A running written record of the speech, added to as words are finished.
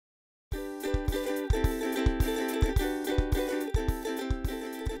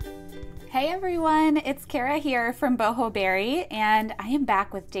Hey everyone, it's Kara here from Boho Berry, and I am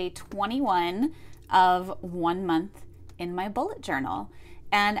back with day 21 of 1 month in my bullet journal.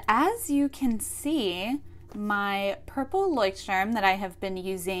 And as you can see, my purple Leuchtturm that I have been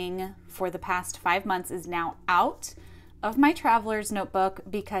using for the past 5 months is now out of my traveler's notebook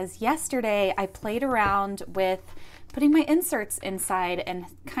because yesterday I played around with putting my inserts inside and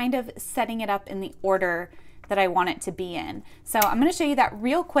kind of setting it up in the order that I want it to be in. So I'm going to show you that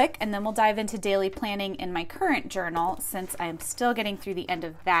real quick, and then we'll dive into daily planning in my current journal since I'm still getting through the end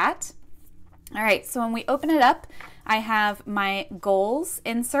of that. All right, so when we open it up, I have my goals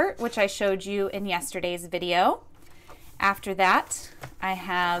insert, which I showed you in yesterday's video. After that, I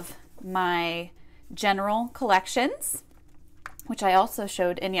have my general collections, which I also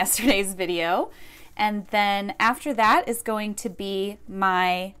showed in yesterday's video. And then after that is going to be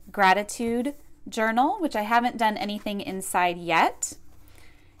my gratitude journal, which I haven't done anything inside yet.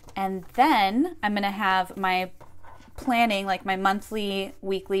 And then I'm going to have my planning, like my monthly,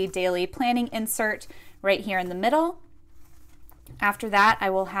 weekly, daily planning insert right here in the middle. After that,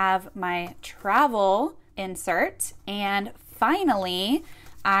 I will have my travel insert. And finally,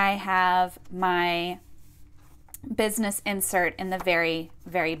 I have my business insert in the very,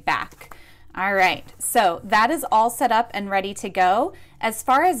 very back. All right, so that is all set up and ready to go. As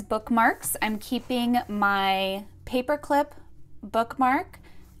far as bookmarks, I'm keeping my paperclip bookmark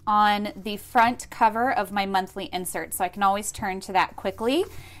on the front cover of my monthly insert, so I can always turn to that quickly.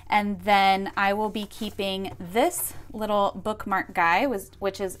 And then I will be keeping this little bookmark guy,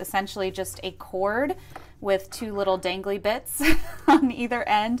 which is essentially just a cord with two little dangly bits on either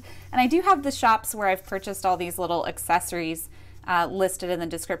end. And I do have the shops where I've purchased all these little accessories listed in the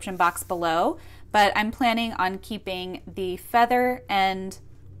description box below, but I'm planning on keeping the feather end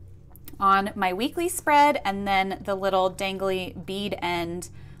on my weekly spread and then the little dangly bead end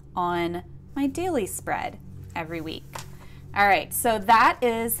on my daily spread every week. All right, so that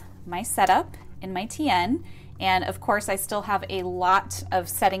is my setup in my TN, and of course I still have a lot of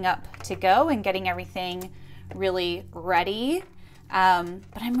setting up to go and getting everything really ready.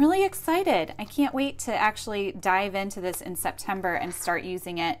 But I'm really excited. I can't wait to actually dive into this in September and start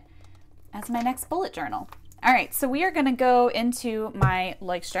using it as my next bullet journal. All right, so we are going to go into my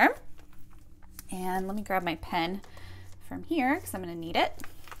Leuchtturm. And let me grab my pen from here because I'm going to need it.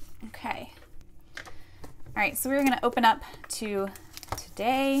 Okay. All right, so we're going to open up to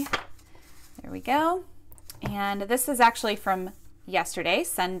today. There we go. And this is actually from yesterday,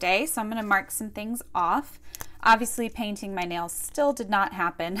 Sunday, so I'm going to mark some things off. Obviously, painting my nails still did not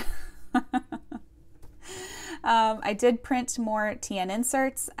happen. I did print more TN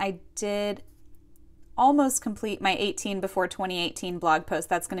inserts. I did almost complete my 18 before 2018 blog post.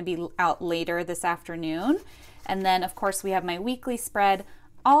 That's going to be out later this afternoon. And then, of course, we have my weekly spread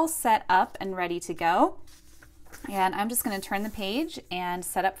all set up and ready to go. And I'm just going to turn the page and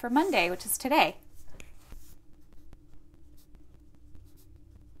set up for Monday, which is today.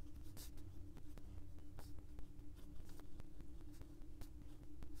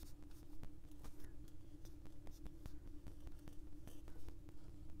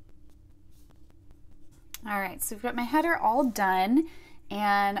 All right, so we've got my header all done,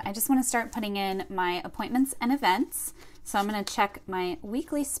 and I just want to start putting in my appointments and events. So I'm going to check my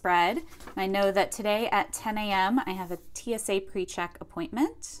weekly spread. I know that today at 10 a.m. I have a TSA pre-check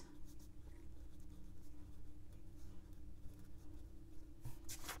appointment.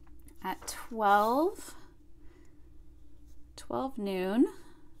 At 12 noon,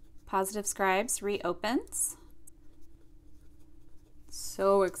 Positive Scribes reopens.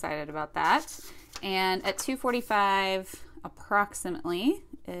 So excited about that. And at 2:45 approximately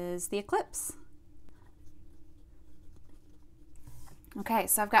is the eclipse. Okay,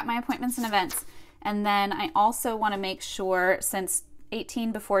 so I've got my appointments and events. And then I also want to make sure, since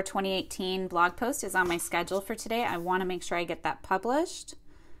 18 before 2018 blog post is on my schedule for today, I want to make sure I get that published.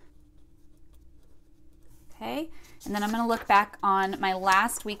 Okay, and then I'm going to look back on my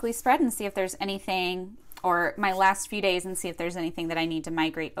last weekly spread and see if there's anything, or my last few days, and see if there's anything that I need to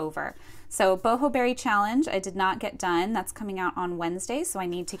migrate over. So Boho Berry Challenge, I did not get done. That's coming out on Wednesday, so I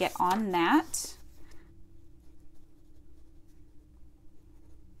need to get on that.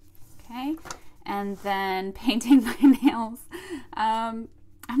 Okay, and then painting my nails. I'm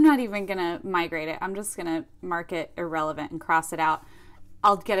not even gonna migrate it. I'm just gonna mark it irrelevant and cross it out.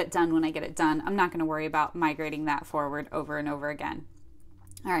 I'll get it done when I get it done. I'm not gonna worry about migrating that forward over and over again.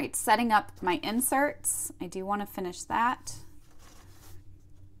 All right, setting up my inserts. I do want to finish that.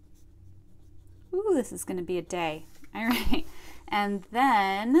 Ooh, this is going to be a day. All right, and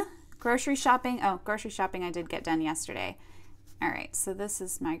then grocery shopping. Oh, grocery shopping I did get done yesterday. All right, so this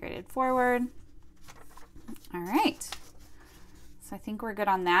is migrated forward. All right. So I think we're good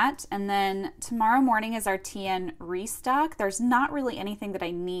on that. And then tomorrow morning is our TN restock. There's not really anything that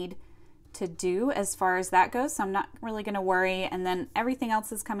I need to do as far as that goes, so I'm not really going to worry. And then everything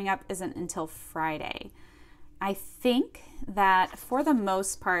else is coming up isn't until Friday. I think that for the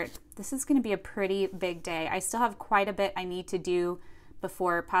most part, this is going to be a pretty big day. I still have quite a bit I need to do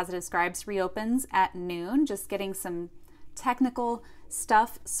before Positive Scribes reopens at noon, just getting some technical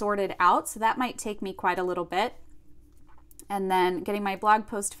stuff sorted out. So that might take me quite a little bit. And then getting my blog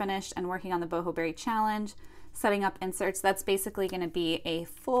post finished and working on the Boho Berry Challenge, setting up inserts. That's basically going to be a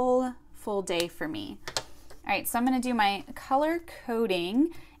full day for me. All right, so I'm going to do my color coding.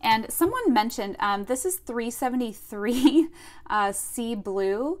 And someone mentioned this is 373 Sea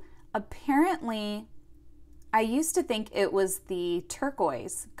Blue. Apparently, I used to think it was the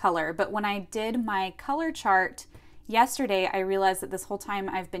turquoise color, but when I did my color chart yesterday, I realized that this whole time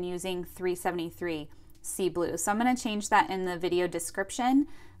I've been using 373 Sea Blue. So I'm going to change that in the video description.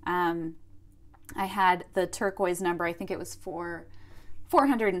 I had the turquoise number, I think it was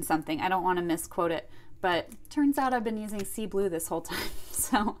 400 and something. I don't want to misquote it, but turns out I've been using Sea Blue this whole time.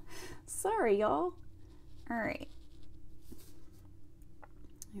 So sorry, y'all. All right.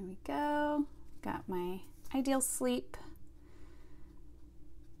 Here we go. Got my ideal sleep.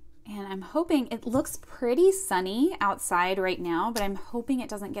 And I'm hoping, it looks pretty sunny outside right now, but I'm hoping it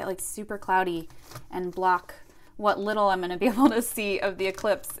doesn't get like super cloudy and block what little I'm going to be able to see of the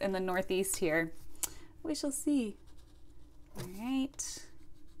eclipse in the northeast here. We shall see. All right.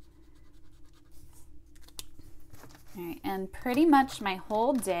 All right, and pretty much my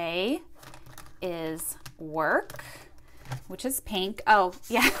whole day is work, which is pink. Oh,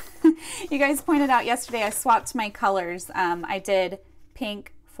 yeah. You guys pointed out yesterday I swapped my colors. I did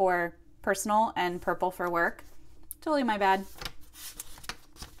pink for personal and purple for work. Totally my bad.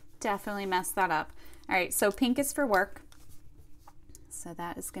 Definitely messed that up. All right, so pink is for work. So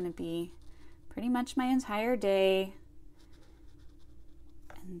that is going to be pretty much my entire day.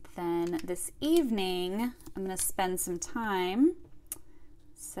 And then this evening, I'm going to spend some time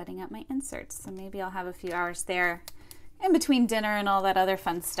setting up my inserts. So maybe I'll have a few hours there in between dinner and all that other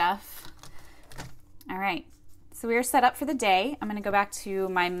fun stuff. All right. So we are set up for the day. I'm going to go back to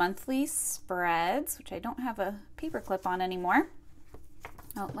my monthly spreads, which I don't have a paper clip on anymore.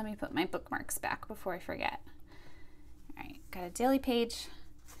 Oh, let me put my bookmarks back before I forget. All right, got a daily page,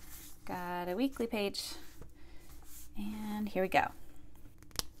 got a weekly page, and here we go.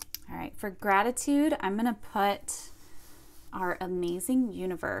 All right, for gratitude, I'm going to put our amazing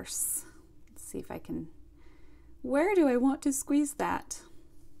universe. Let's see if I can, where do I want to squeeze that?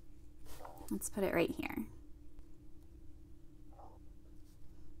 Let's put it right here.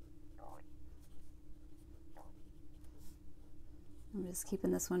 I'm just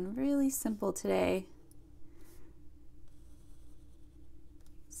keeping this one really simple today.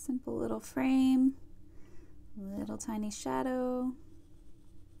 Simple little frame, little tiny shadow.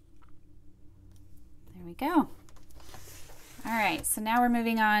 There we go. All right, so now we're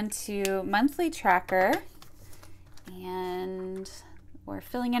moving on to monthly tracker, and we're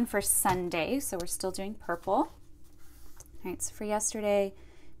filling in for Sunday, so we're still doing purple. All right, so for yesterday,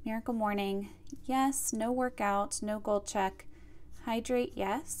 miracle morning, yes. No workout, no goal check. Hydrate,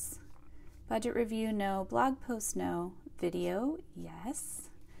 yes. Budget review, no. Blog post, no. Video, yes.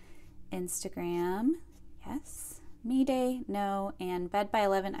 Instagram, yes. Me day, no. And bed by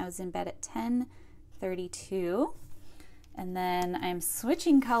 11, I was in bed at 10:32. And then I'm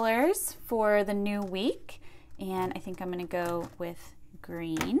switching colors for the new week. And I think I'm going to go with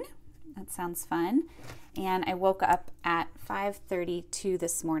green. That sounds fun. And I woke up at 5:32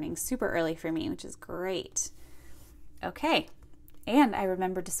 this morning, super early for me, which is great. Okay. And I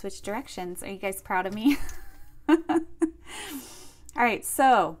remembered to switch directions. Are you guys proud of me? All right,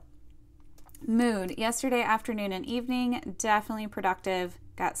 so mood. Yesterday afternoon and evening, definitely productive.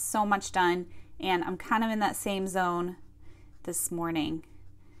 Got so much done. And I'm kind of in that same zone this morning.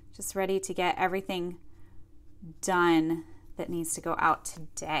 Just ready to get everything done that needs to go out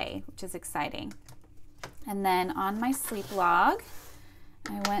today, which is exciting. And then on my sleep log,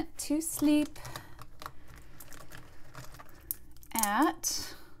 I went to sleep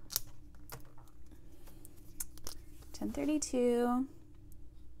at 10:32,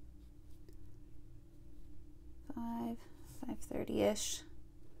 5:30-ish.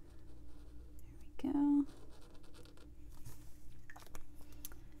 There we go.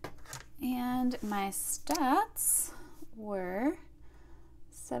 And my stats were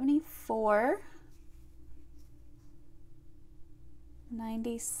 74,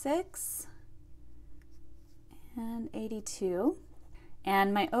 96, and 82.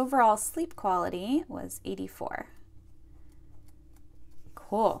 And my overall sleep quality was 84.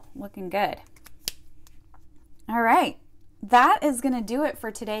 Cool, looking good. All right, that is gonna do it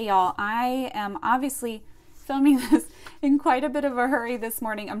for today, y'all. I am obviously filming this in quite a bit of a hurry this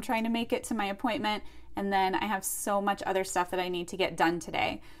morning. I'm trying to make it to my appointment, and then I have so much other stuff that I need to get done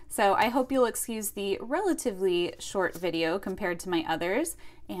today. So I hope you'll excuse the relatively short video compared to my others,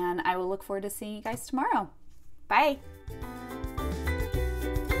 and I will look forward to seeing you guys tomorrow. Bye.